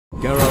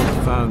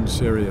found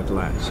Ciri at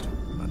last,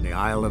 on the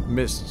Isle of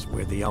Mists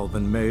where the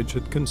elven mage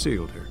had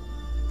concealed her.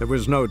 There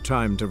was no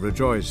time to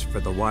rejoice, for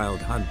the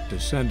wild hunt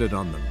descended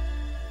on them.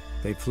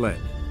 They fled,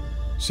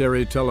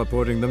 Ciri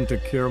teleporting them to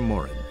Kaer,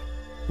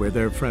 where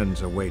their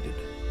friends awaited.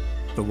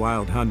 The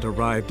wild hunt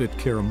arrived at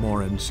Kaer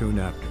soon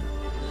after.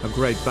 A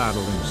great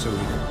battle ensued,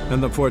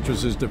 and the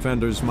fortress's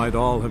defenders might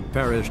all have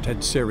perished had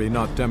Ciri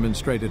not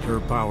demonstrated her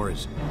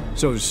powers.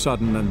 So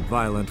sudden and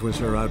violent was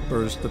her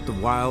outburst that the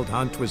wild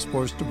hunt was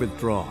forced to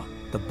withdraw.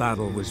 The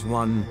battle was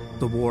won,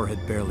 the war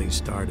had barely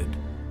started.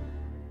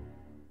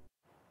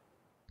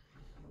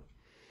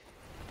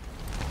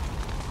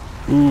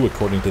 Ooh,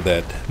 according to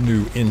that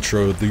new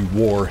intro, the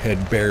war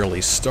had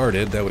barely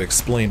started. That would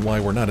explain why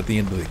we're not at the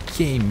end of the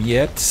game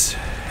yet.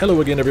 Hello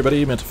again,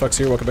 everybody. Mentafux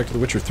here. Welcome back to The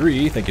Witcher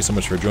 3. Thank you so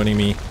much for joining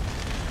me.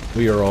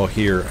 We are all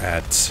here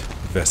at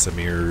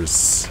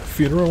Vesemir's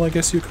funeral, I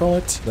guess you call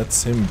it.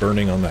 That's him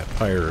burning on that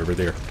pyre over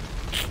there.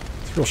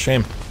 It's a real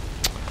shame.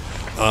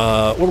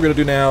 What we're going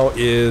to do now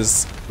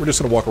is we're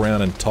just going to walk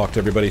around and talk to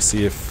everybody,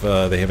 see if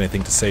they have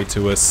anything to say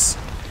to us.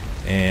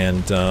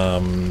 And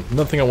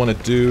another thing I want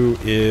to do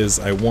is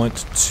I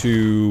want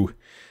to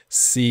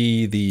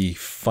see the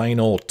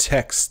final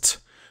text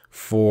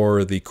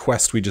for the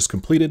quest we just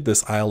completed,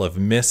 this Isle of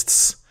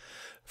Mists.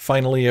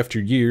 Finally, after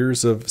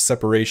years of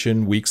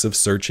separation, weeks of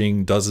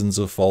searching, dozens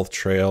of false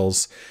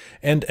trails,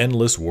 and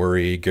endless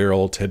worry,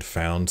 Geralt had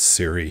found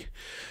Ciri.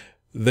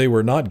 They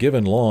were not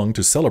given long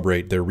to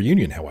celebrate their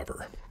reunion,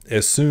 however.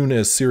 As soon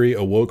as Ciri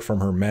awoke from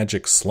her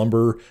magic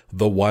slumber,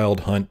 the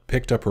wild hunt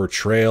picked up her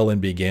trail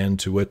and began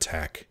to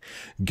attack.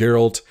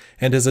 Geralt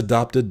and his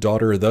adopted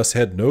daughter thus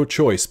had no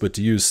choice but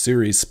to use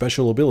Ciri's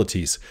special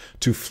abilities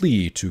to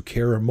flee to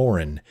Kaer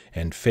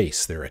and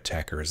face their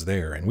attackers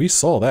there. And we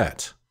saw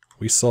that.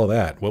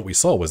 What we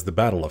saw was the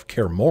Battle of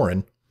Kaer.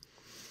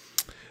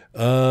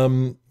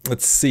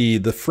 Let's see.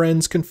 The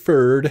friends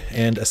conferred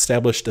and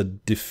established a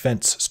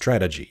defense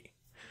strategy.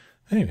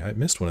 Hey, I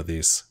missed one of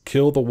these.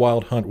 Kill the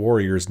wild hunt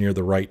warriors near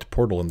the right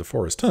portal in the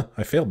forest. Huh,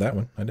 I failed that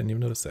one. I didn't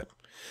even notice that.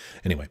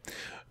 Anyway,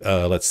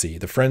 let's see.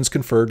 The friends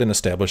conferred and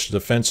established a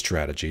defense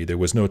strategy. There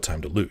was no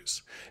time to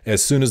lose.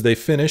 As soon as they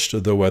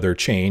finished, the weather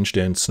changed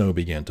and snow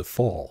began to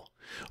fall.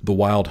 The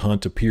wild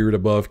hunt appeared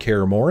above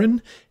Kaer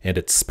and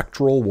its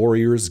spectral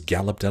warriors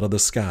galloped out of the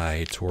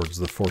sky towards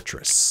the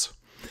fortress.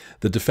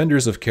 The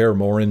defenders of Kaer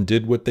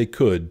did what they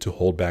could to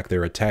hold back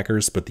their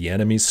attackers, but the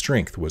enemy's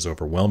strength was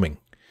overwhelming.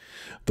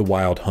 The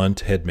wild hunt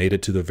had made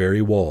it to the very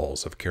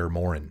walls of Kaer.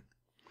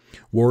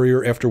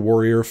 Warrior after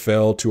warrior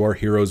fell to our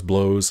heroes'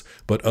 blows,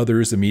 but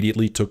others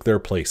immediately took their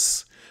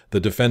place. The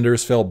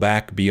defenders fell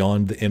back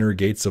beyond the inner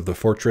gates of the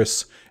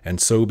fortress,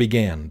 and so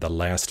began the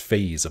last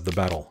phase of the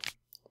battle.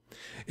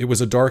 It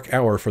was a dark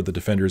hour for the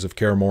defenders of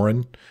Kaer.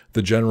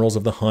 The generals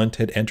of the hunt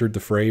had entered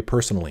the fray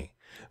personally.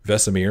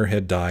 Vesemir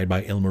had died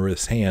by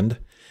Ilmarith's hand,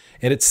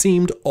 and it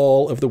seemed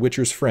all of the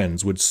Witcher's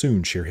friends would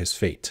soon share his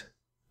fate.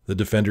 The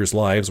defenders'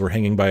 lives were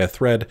hanging by a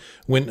thread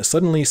when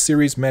suddenly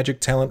Ciri's magic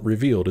talent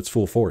revealed its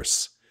full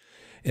force.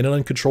 In an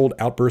uncontrolled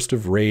outburst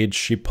of rage,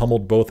 she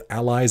pummeled both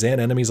allies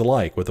and enemies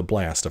alike with a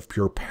blast of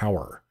pure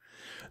power.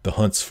 The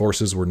hunt's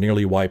forces were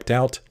nearly wiped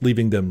out,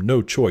 leaving them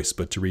no choice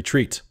but to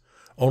retreat.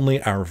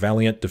 Only our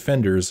valiant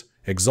defenders,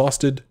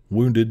 exhausted,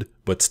 wounded,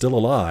 but still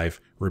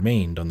alive,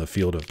 remained on the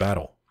field of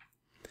battle.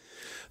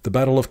 The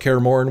Battle of Kaer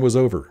was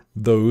over.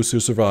 Those who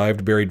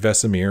survived buried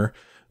Vesemir,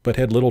 but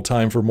had little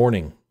time for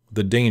mourning.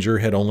 The danger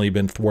had only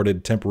been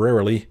thwarted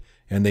temporarily,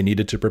 and they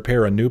needed to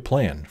prepare a new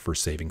plan for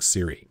saving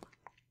Ciri.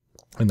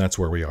 And that's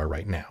where we are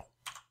right now.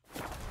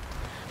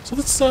 So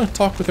let's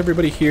talk with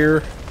everybody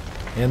here,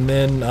 and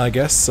then I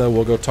guess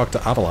we'll go talk to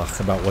Avallac'h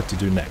about what to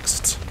do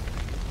next.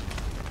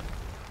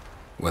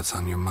 What's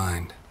on your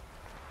mind?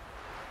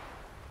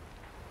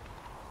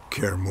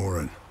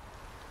 Kaer.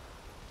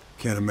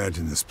 Can't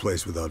imagine this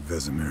place without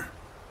Vesemir.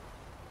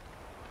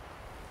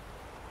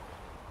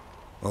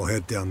 I'll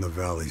head down the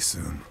valley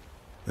soon.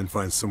 Then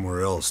find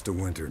somewhere else to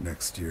winter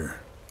next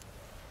year.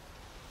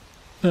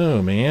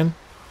 Oh, man.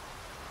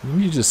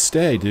 You just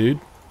stay, dude.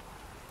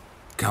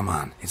 Come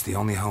on, it's the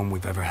only home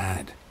we've ever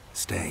had.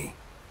 Stay.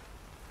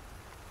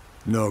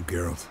 No,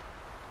 Geralt.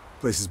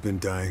 Place has been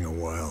dying a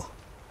while.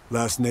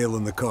 Last nail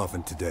in the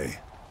coffin today.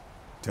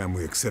 Time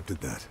we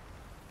accepted that.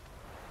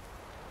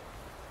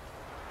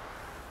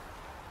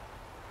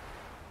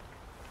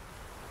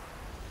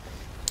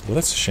 Well,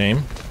 that's a shame.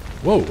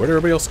 Whoa, where'd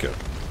everybody else go?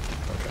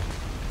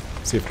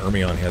 See if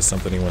Ermion has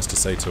something he wants to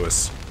say to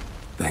us.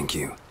 Thank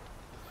you.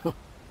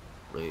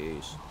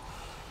 Please.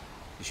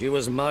 She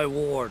was my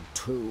ward,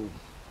 too.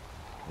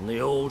 And the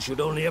old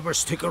should only ever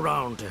stick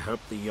around to help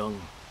the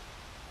young.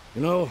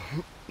 You know,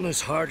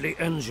 this hardly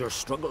ends your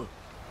struggle.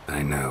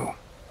 I know.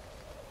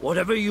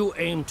 Whatever you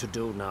aim to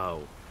do now,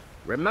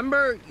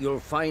 remember you'll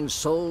find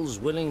souls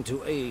willing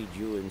to aid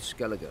you in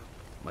Skellige.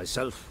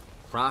 Myself,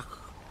 Frach,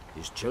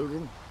 his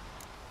children.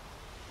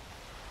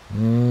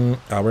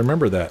 I'll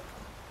remember that.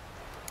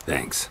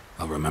 Thanks.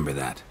 I'll remember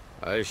that.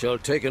 I shall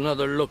take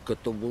another look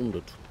at the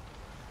wounded.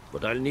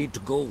 But I'll need to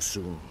go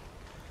soon.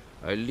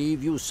 I'll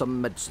leave you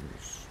some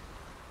medicines.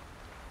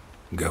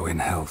 Go in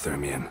hell,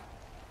 Thermion.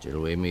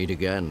 Till we meet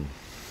again.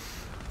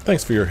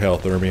 Thanks for your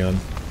health, Thermion.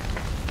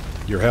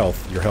 Your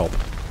health. Your help.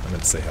 I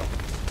meant to say help.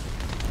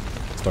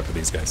 Let's talk to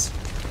these guys.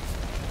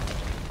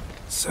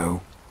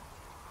 So,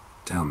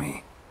 tell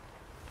me.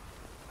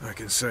 I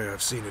can say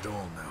I've seen it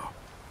all now.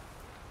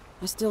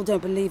 I still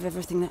don't believe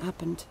everything that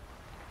happened.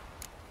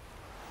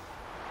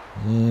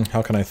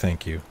 How can I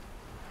thank you?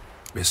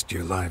 Risked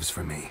your lives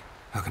for me.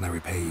 How can I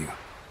repay you?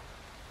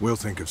 We'll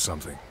think of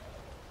something.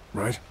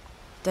 Right?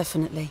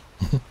 Definitely.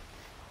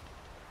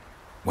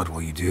 What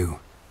will you do?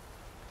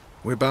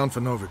 We're bound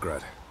for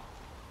Novigrad.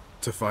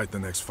 To fight the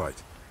next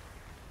fight.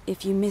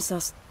 If you miss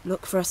us,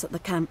 look for us at the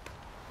camp.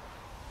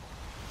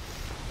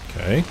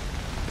 Okay.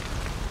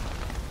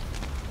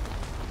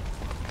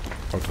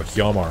 Oh, for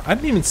Hjalmar. I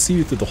didn't even see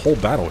you through the whole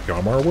battle,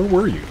 Hjalmar. Where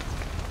were you?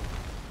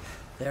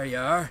 There you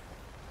are.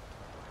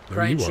 There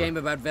Crying you are. shame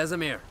about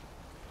Vesemir.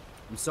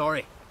 I'm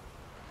sorry.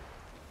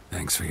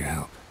 Thanks for your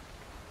help.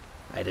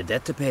 I had a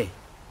debt to pay.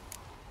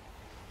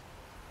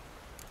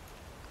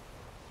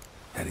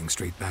 Heading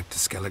straight back to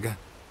Skellige?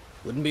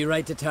 Wouldn't be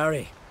right to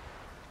tarry.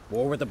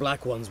 War with the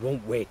Black Ones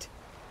won't wait.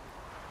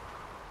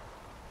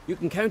 You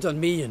can count on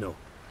me, you know.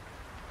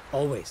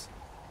 Always.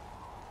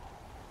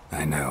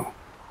 I know.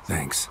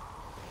 Thanks.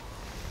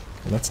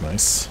 Well, that's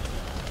nice.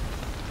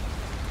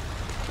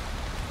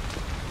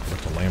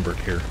 Look to Lambert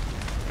here.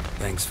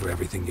 Thanks for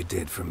everything you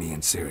did for me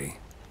and Ciri.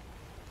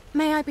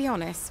 May I be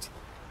honest?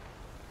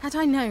 Had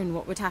I known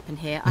what would happen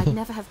here, I'd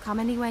never have come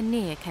anywhere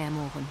near Kaer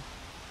Morhen.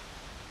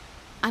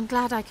 I'm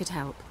glad I could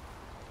help,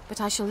 but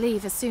I shall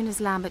leave as soon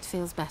as Lambert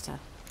feels better.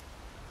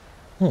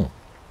 You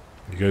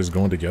guys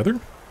going together?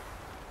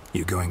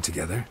 You going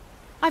together?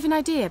 I've an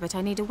idea, but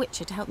I need a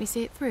witcher to help me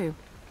see it through.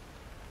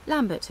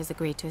 Lambert has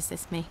agreed to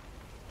assist me.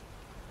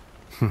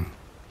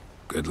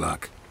 Good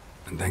luck.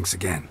 And thanks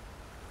again.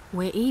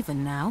 We're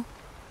even now.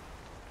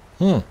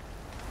 Can't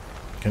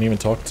even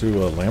talk to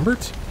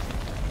Lambert?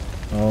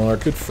 Oh, our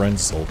good friend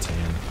Zoltan.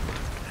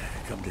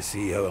 Come to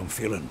see how I'm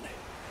feeling.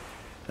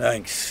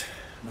 Thanks.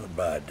 Not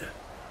bad.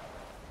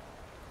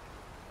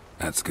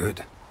 That's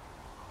good.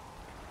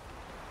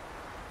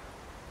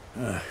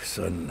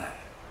 Son.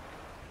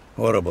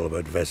 Horrible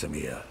about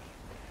Vesemir.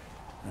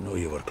 I know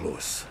you were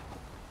close.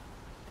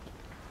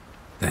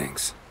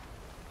 Thanks.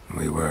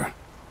 We were.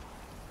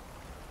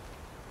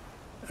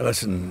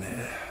 Listen,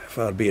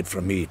 far be it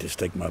from me to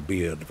stick my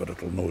beard, but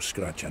it'll no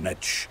scratch an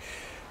itch.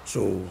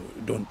 So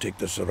don't take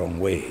this the wrong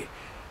way.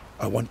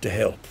 I want to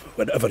help,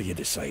 whatever you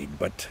decide,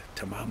 but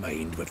to my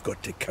mind, we've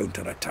got to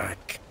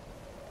counterattack.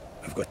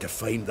 I've got to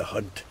find the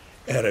hunt,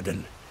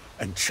 Eredin,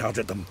 and charge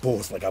at them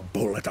both like a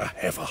bull at a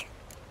heifer.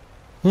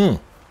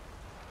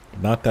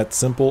 Not that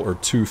simple or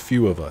too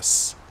few of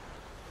us.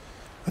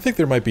 I think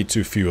there might be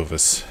too few of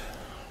us.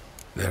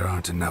 There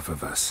aren't enough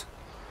of us.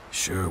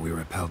 Sure, we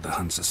repelled the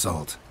hunt's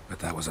assault, but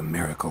that was a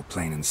miracle,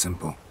 plain and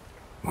simple.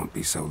 Won't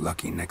be so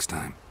lucky next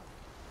time.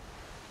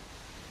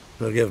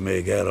 Forgive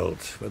me,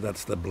 Geralt, but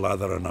that's the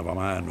blathering of a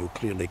man who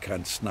clearly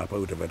can't snap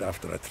out of it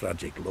after a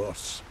tragic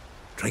loss.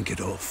 Drink it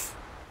off.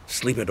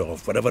 Sleep it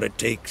off, whatever it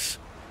takes.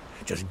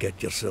 Just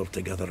get yourself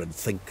together and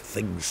think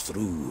things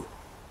through.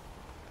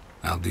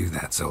 I'll do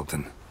that,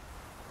 Sultan.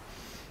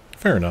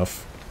 Fair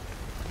enough.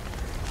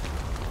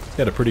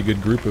 Got a pretty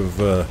good group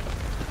of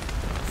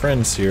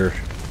friends here.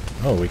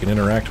 Oh, we can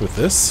interact with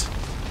this?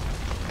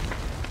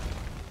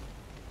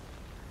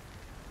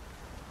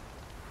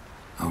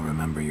 I'll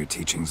remember your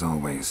teachings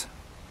always.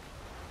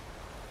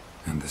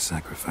 And the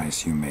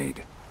sacrifice you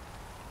made.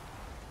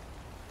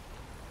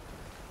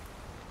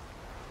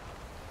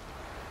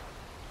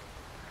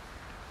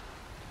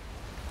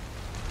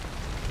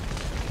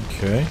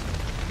 Okay.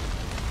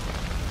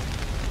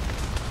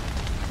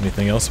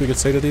 Anything else we could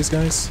say to these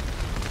guys?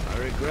 I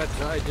regret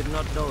I did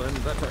not know him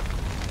better.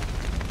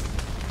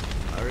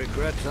 I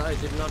regret I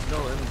did not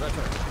know him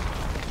better.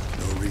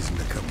 No reason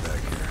to come back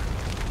here.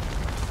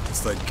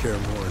 It's like Kaer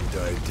Morhen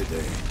died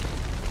today.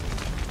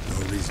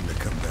 No reason to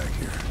come back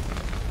here.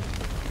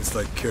 It's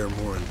like Kaer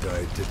Morhen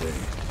died today.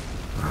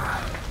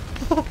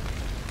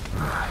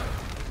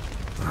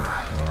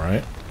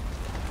 Alright.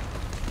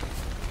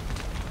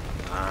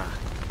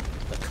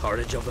 The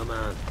courage of the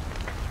man.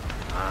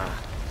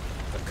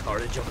 The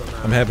courage of the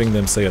man. I'm having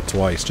them say it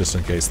twice just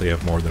in case they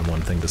have more than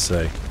one thing to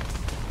say.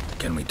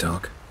 Can we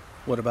talk?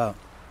 What about?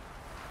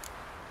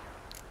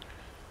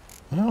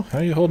 Well, how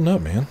you holding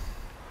up, man?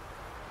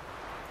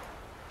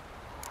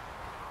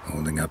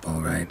 Holding up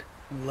all right?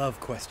 Love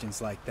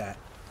questions like that.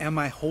 Am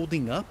I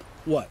holding up?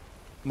 What?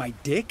 My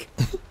dick?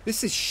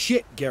 This is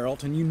shit,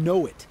 Geralt, and you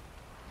know it.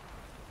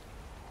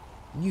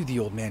 I knew the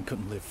old man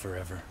couldn't live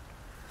forever.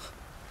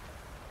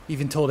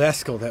 Even told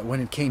Eskel that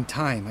when it came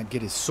time, I'd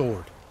get his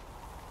sword.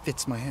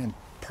 Fits my hand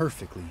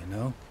perfectly, you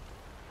know?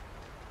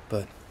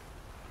 But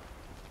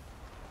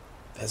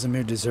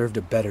Vesemir deserved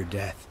a better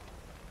death.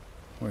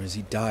 Whereas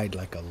he died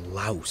like a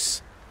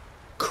louse.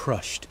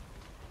 Crushed.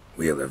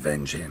 We'll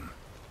avenge him.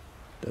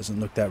 Doesn't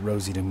look that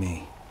rosy to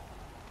me.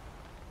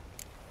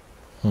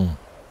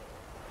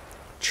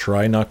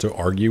 Try not to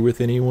argue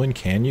with anyone,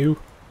 can you?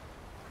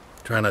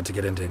 Try not to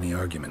get into any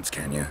arguments,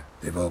 can you?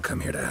 They've all come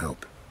here to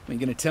help. Are you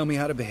gonna tell me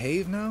how to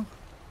behave now?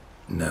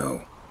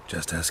 No,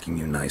 just asking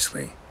you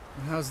nicely.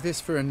 And how's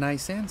this for a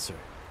nice answer?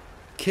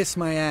 Kiss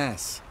my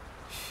ass.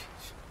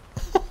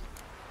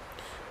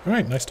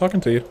 Alright, nice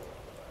talking to you.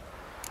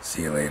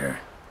 See you later.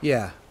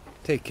 Yeah,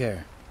 take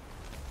care.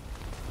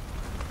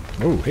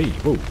 Oh, hey,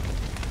 whoa.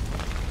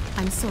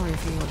 I'm sorry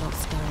for your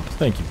loss, Geralt.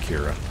 Thank you,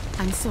 Kira.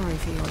 I'm sorry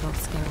for your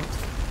loss,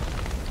 Geralt.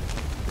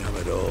 Damn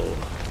it all,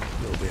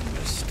 you'll be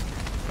missed.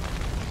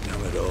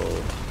 Damn it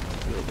all,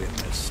 you'll be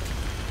missed.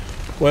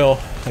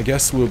 Well, I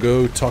guess we'll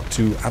go talk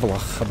to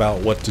Avallac'h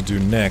about what to do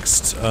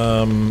next.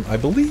 I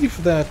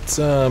believe that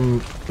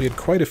we had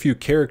quite a few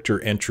character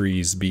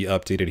entries be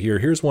updated here.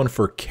 Here's one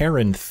for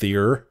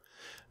Kaer.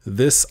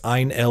 This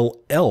Einel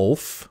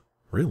elf,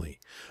 really,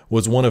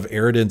 was one of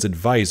Eredin's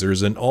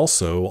advisors and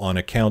also, on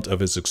account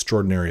of his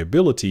extraordinary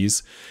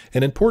abilities,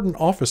 an important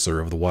officer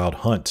of the Wild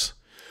Hunt.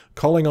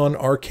 Calling on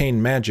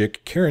arcane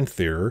magic,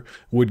 Kaer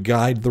would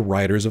guide the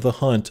riders of the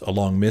hunt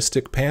along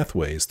mystic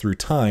pathways through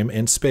time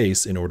and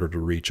space in order to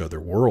reach other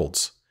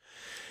worlds.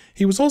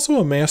 He was also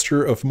a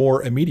master of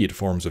more immediate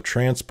forms of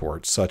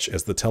transport, such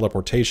as the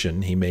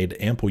teleportation he made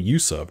ample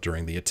use of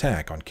during the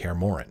attack on Kaer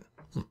Morhen.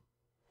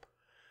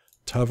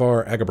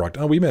 Tavar Agabrocht.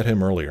 Oh, we met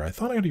him earlier. I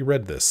thought I already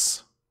read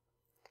this.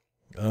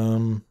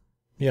 Yeah,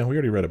 we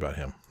already read about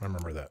him. I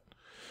remember that.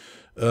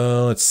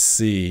 Let's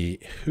see.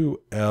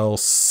 Who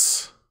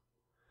else?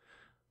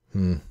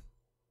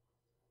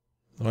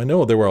 I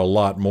know there were a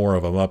lot more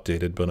of them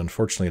updated, but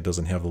unfortunately it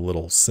doesn't have the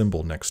little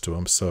symbol next to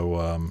him, so,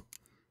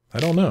 I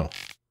don't know.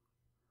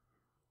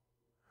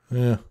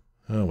 Yeah,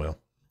 oh well.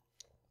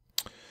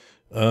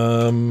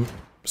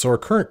 So our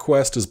current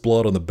quest is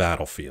Blood on the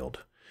Battlefield.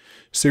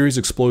 Ciri's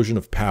explosion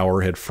of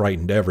power had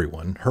frightened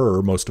everyone,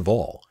 her most of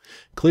all.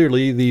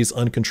 Clearly, these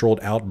uncontrolled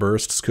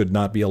outbursts could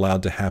not be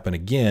allowed to happen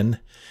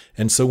again,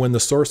 and so when the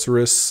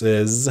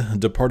sorceresses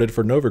departed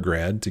for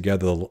Novigrad to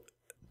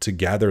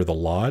gather the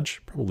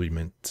lodge, probably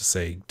meant to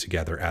say to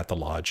gather at the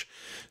lodge,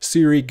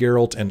 Ciri,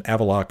 Geralt, and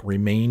Avallac'h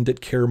remained at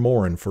Kaer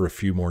Morhen for a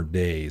few more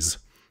days.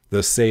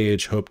 The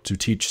sage hoped to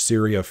teach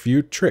Ciri a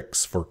few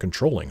tricks for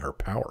controlling her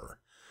power.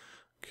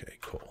 Okay,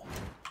 cool.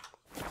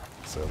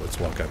 So let's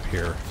walk up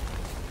here.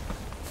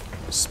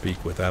 We'll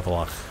speak with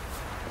Avallac'h.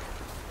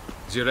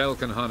 Jirel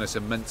can harness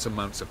immense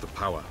amounts of the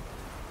power.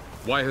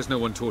 Why has no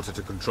one taught her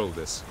to control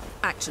this?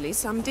 Actually,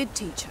 some did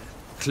teach her.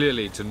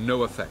 Clearly to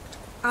no effect.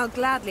 I'll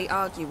gladly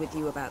argue with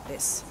you about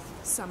this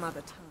some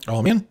other time.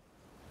 Oh, man.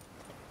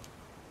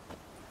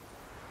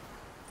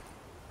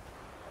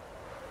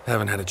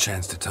 Haven't had a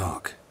chance to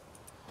talk.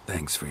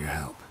 Thanks for your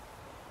help.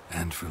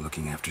 And for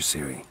looking after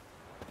Ciri.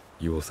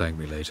 You will thank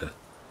me later.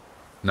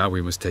 Now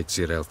we must take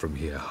Jirel from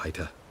here, hide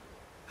her,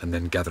 and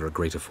then gather a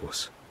greater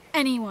force.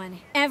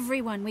 Anyone,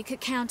 everyone we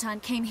could count on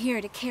came here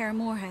to Kaer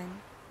Morhen.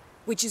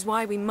 Which is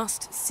why we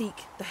must seek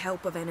the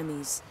help of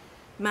enemies.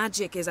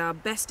 Magic is our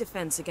best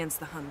defense against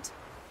the hunt.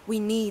 We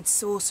need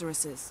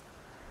sorceresses,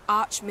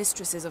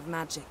 archmistresses of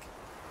magic.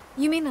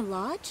 You mean the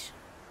lodge?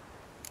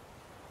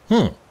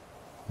 The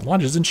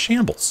lodge is in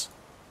shambles.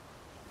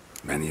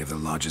 Many of the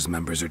lodge's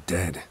members are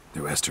dead.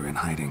 The rest are in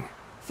hiding.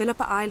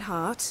 Philippa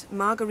Eilhart,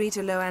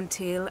 Margarita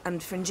Loantil,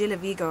 and Fringilla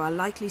Vigo are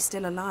likely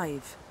still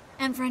alive.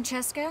 And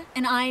Francesca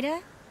and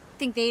Ida?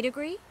 Think they'd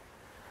agree?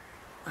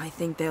 I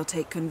think they'll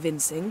take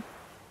convincing.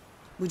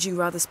 Would you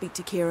rather speak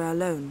to Kira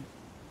alone?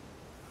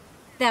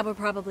 That would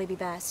probably be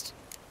best.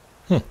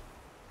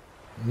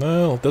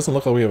 No, it doesn't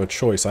look like we have a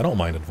choice. I don't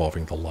mind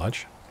involving the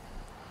lodge.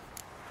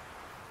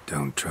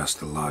 Don't trust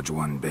the lodge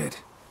one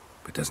bit,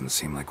 but doesn't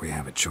seem like we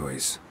have a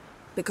choice.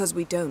 Because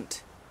we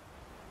don't.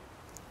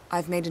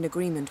 I've made an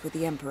agreement with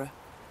the Emperor.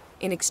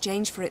 In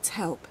exchange for its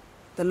help,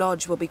 the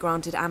lodge will be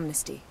granted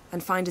amnesty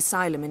and find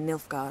asylum in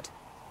Nilfgaard.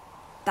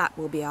 That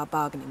will be our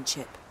bargaining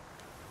chip.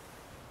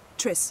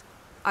 Triss,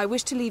 I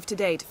wish to leave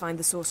today to find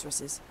the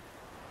sorceresses.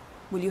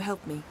 Will you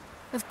help me?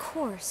 Of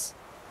course.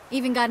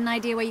 Even got an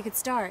idea where you could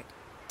start.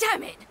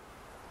 Damn it!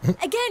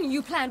 Again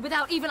you planned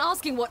without even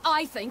asking what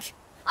I think.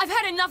 I've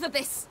had enough of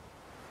this.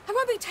 I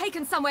won't be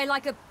taken somewhere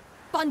like a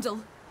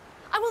bundle.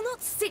 I will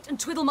not sit and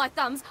twiddle my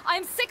thumbs. I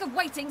am sick of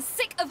waiting,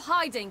 sick of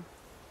hiding.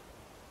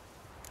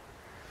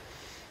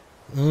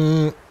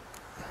 Oh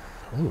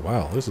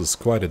wow, this is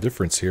quite a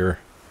difference here.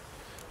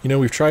 You know,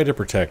 we've tried to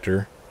protect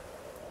her.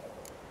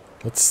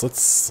 Let's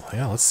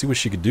see what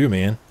she could do,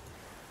 man.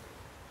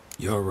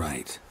 You're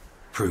right.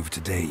 Prove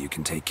today you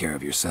can take care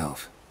of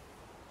yourself.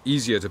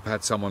 Easier to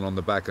pat someone on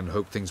the back and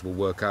hope things will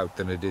work out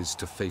than it is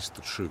to face the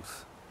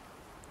truth.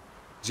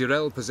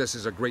 Jirel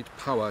possesses a great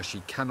power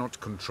she cannot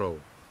control.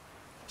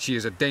 She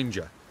is a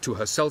danger to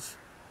herself,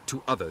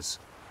 to others.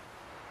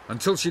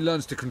 Until she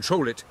learns to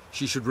control it,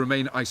 she should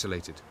remain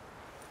isolated.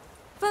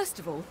 First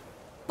of all,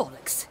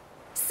 bollocks.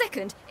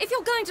 Second, if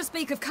you're going to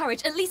speak of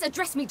courage, at least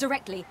address me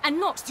directly, and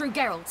not through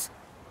Geralt.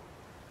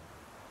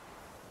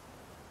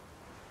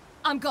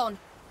 I'm gone.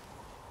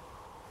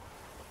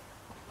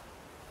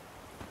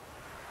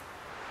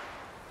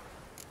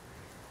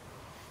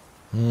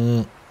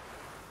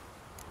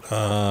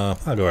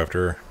 I'll go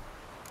after her.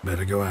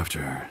 Better go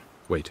after her.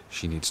 Wait,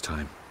 she needs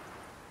time.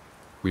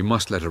 We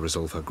must let her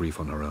resolve her grief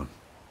on her own.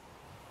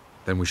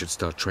 Then we should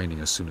start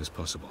training as soon as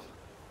possible.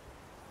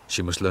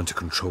 She must learn to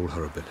control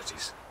her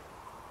abilities.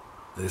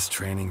 This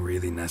training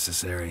really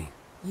necessary?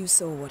 You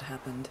saw what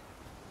happened.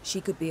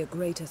 She could be a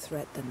greater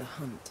threat than the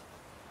hunt.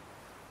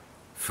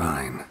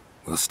 Fine.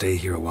 We'll stay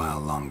here a while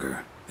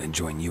longer, then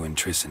join you and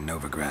Triss in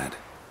Novigrad.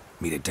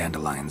 Meet at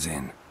Dandelion's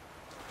Inn.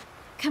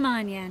 Come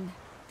on, Yen.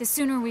 The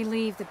sooner we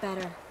leave, the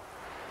better.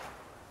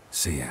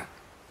 See ya.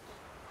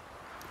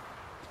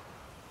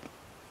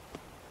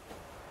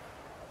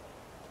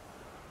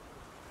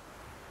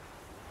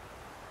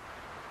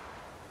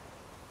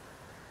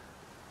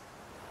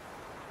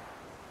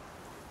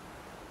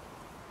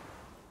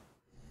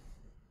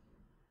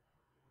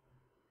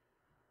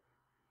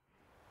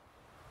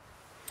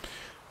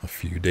 A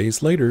few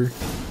days later.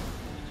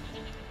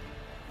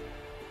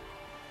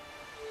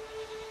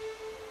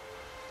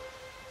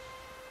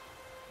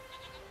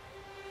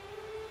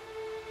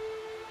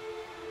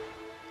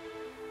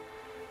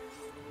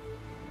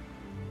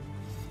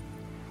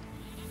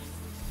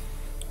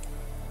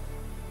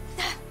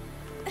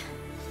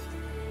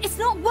 It's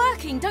not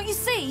working, don't you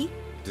see?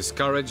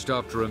 Discouraged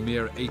after a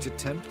mere 8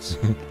 attempts?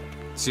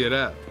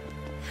 Ciri,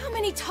 How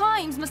many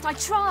times must I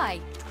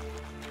try?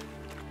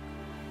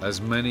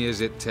 as many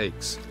as it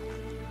takes.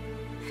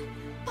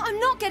 But I'm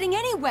not getting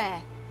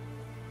anywhere.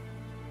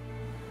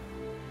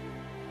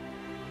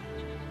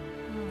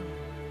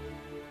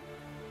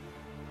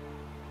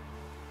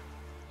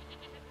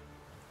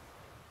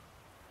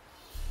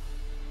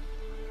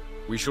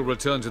 We shall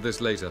return to this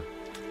later.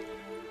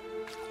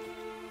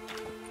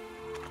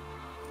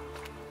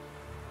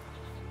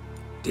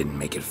 Didn't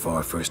make it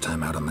far first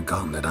time out on the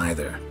gauntlet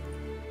either.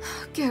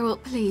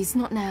 Geralt, please,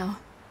 not now.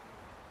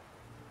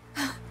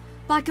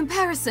 By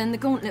comparison, the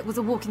gauntlet was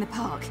a walk in the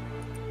park.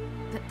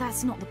 But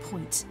that's not the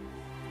point.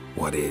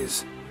 What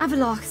is?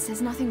 Avallac'h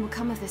says nothing will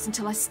come of this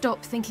until I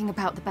stop thinking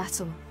about the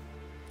battle.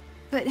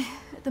 But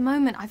at the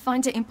moment, I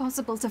find it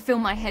impossible to fill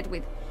my head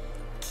with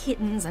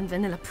kittens and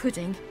vanilla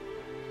pudding.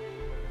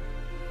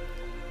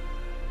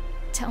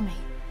 Tell me,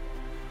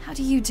 how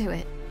do you do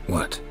it?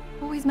 What?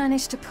 Always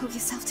manage to pull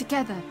yourself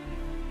together.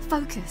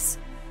 Focus.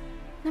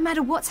 No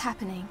matter what's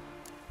happening.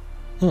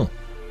 Yeah,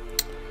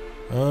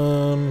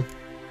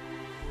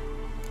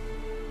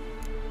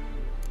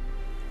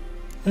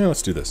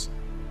 let's do this.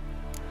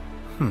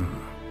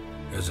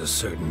 There's a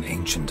certain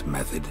ancient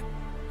method.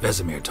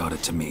 Vesemir taught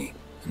it to me,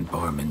 and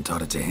Barman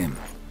taught it to him.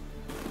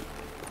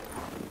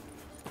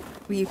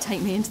 Will you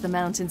take me into the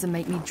mountains and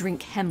make me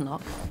drink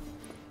hemlock?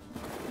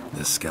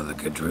 The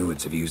Skellige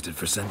druids have used it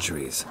for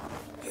centuries.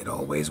 It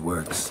always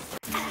works.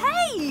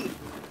 Hey!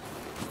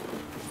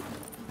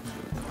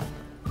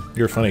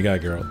 You're a funny guy,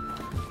 Geralt.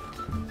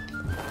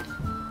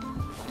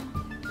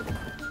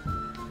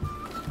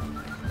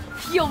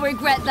 You'll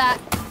regret that.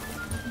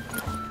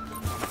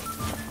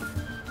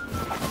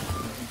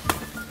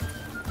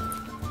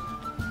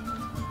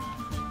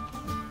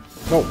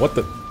 Oh, what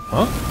the?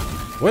 Huh?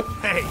 What?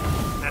 Hey,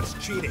 that's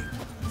cheating.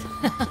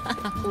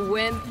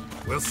 Wimp.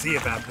 We'll see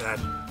about that.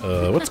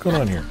 What's going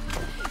on here?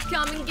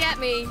 Come and get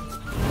me.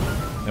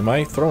 Am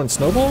I throwing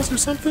snowballs or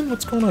something?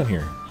 What's going on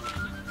here?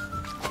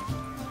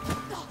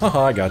 Haha,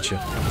 I got you.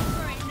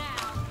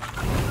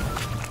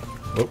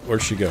 Oh,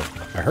 where'd she go?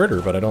 I heard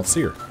her, but I don't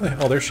see her.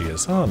 Oh, there she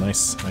is. Oh,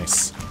 nice,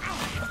 nice.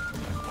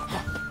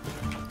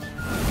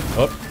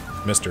 Oh,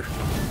 missed her.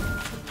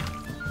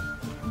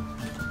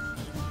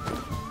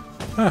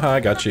 Haha, I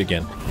got you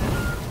again.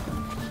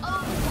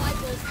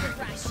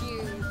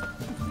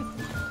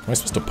 Am I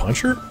supposed to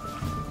punch her?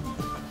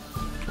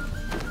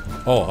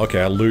 Oh,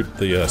 okay, I loot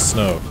the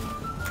snow.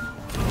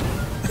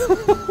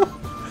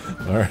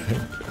 Alright.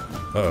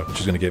 Uh-oh,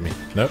 she's gonna get me.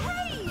 Nope.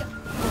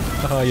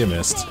 Haha, you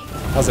missed.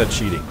 How's that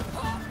cheating?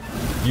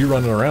 You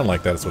running around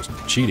like that is what's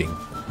cheating.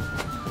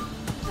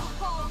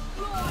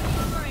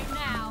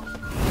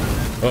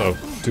 Uh-oh,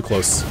 too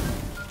close.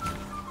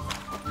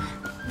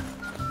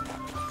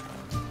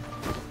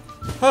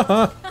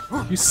 Haha!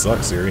 You suck,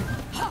 Ciri.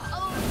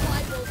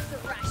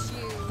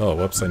 Oh,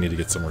 whoops, I need to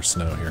get some more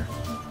snow here.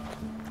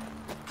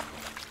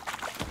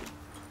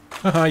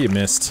 Haha, you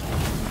missed.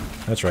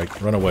 That's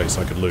right, run away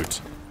so I could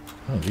loot.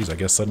 Oh, geez, I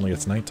guess suddenly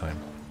it's nighttime.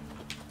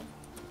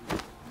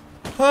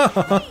 Ha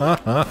ha ha ha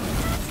ha!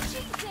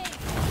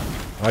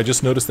 I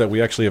just noticed that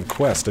we actually have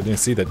quests. I didn't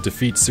see that.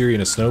 Defeat Ciri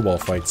in a snowball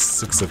fight,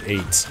 6 of 8.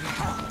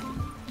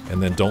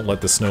 And then don't let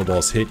the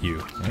snowballs hit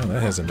you. Well,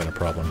 that hasn't been a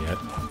problem yet.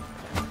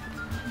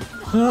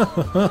 Oh,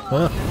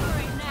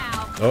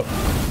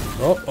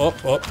 oh, oh,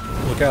 oh.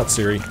 Look out,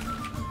 Ciri.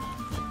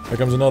 Here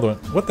comes another one.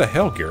 What the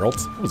hell, Geralt?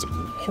 That was a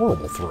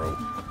horrible throw.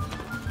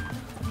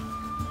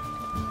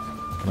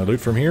 Can I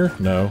loot from here?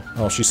 No.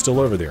 Oh, she's still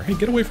over there. Hey,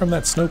 get away from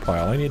that snow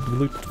pile. I need to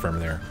loot from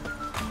there.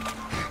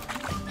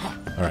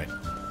 Alright.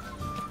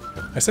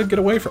 I said get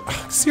away from...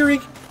 Oh, Ciri!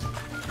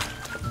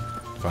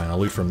 Fine, I'll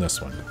loot from this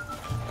one.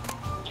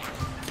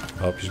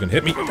 Oh, she's gonna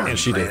hit me. And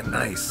she did.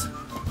 Nice.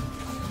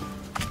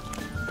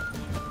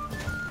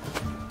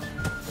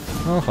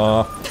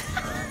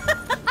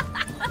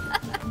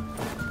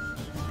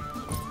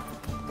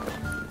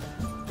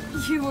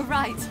 You were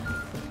right.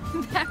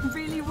 That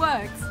really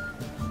works.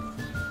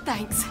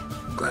 Thanks.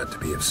 Glad to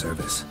be of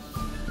service.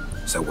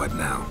 So what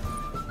now?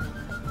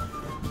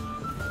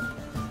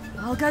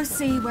 I'll go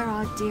see where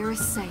our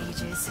dearest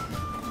sage is.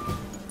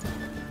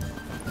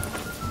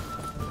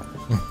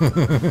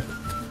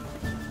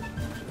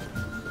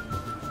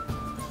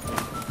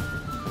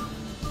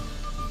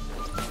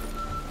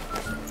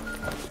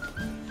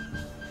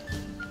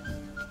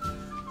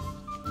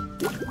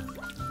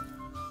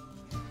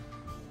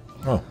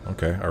 Oh,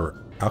 okay. Our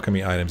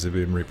alchemy items have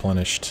been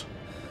replenished.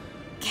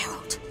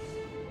 Geralt.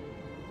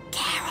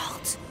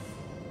 Geralt.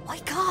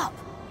 Wake up.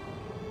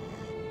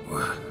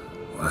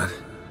 What?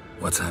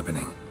 What's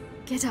happening?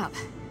 Get up.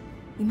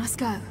 We must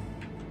go.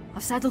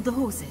 I've saddled the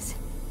horses.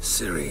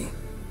 Ciri,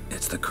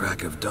 it's the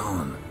crack of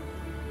dawn.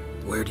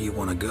 Where do you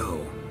want to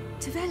go?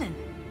 To Velen.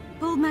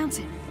 Bald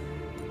Mountain.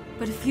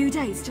 But a few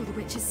days till the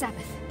Witch's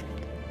Sabbath.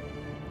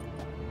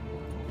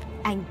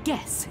 And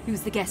guess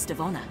who's the guest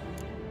of honor?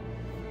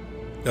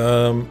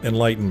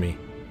 Enlighten me.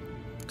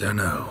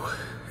 Dunno.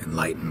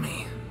 Enlighten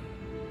me.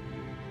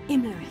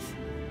 Imlerith.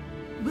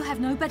 We'll have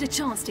no better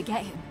chance to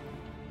get him.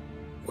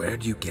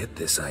 Where'd you get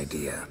this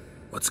idea?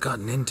 What's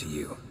gotten into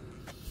you?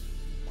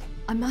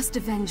 I must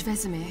avenge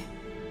Vesemir.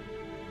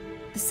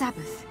 The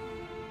Sabbath.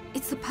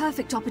 It's the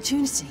perfect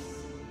opportunity.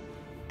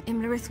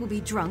 Imlerith will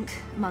be drunk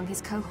among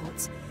his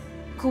cohorts,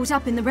 caught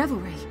up in the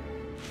revelry.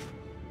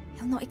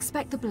 He'll not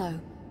expect the blow.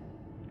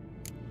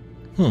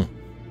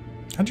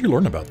 How'd you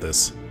learn about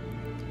this?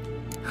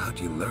 How'd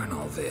you learn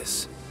all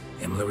this?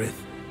 Imlerith?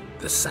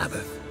 The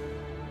Sabbath?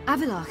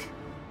 Avallac'h.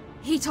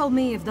 He told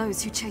me of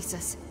those who chase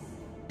us.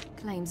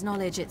 Claims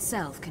knowledge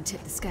itself can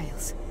tip the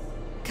scales.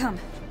 Come.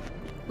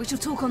 We shall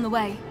talk on the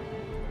way.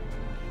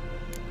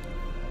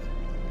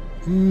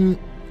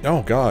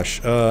 Oh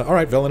gosh.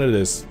 Alright, Velen it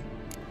is.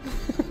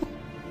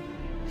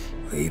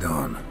 Lead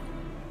on.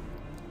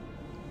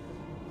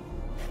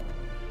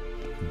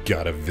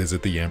 Gotta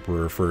visit the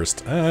Emperor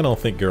first. I don't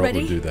think Geralt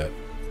would do that.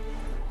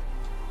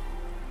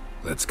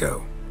 Let's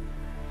go.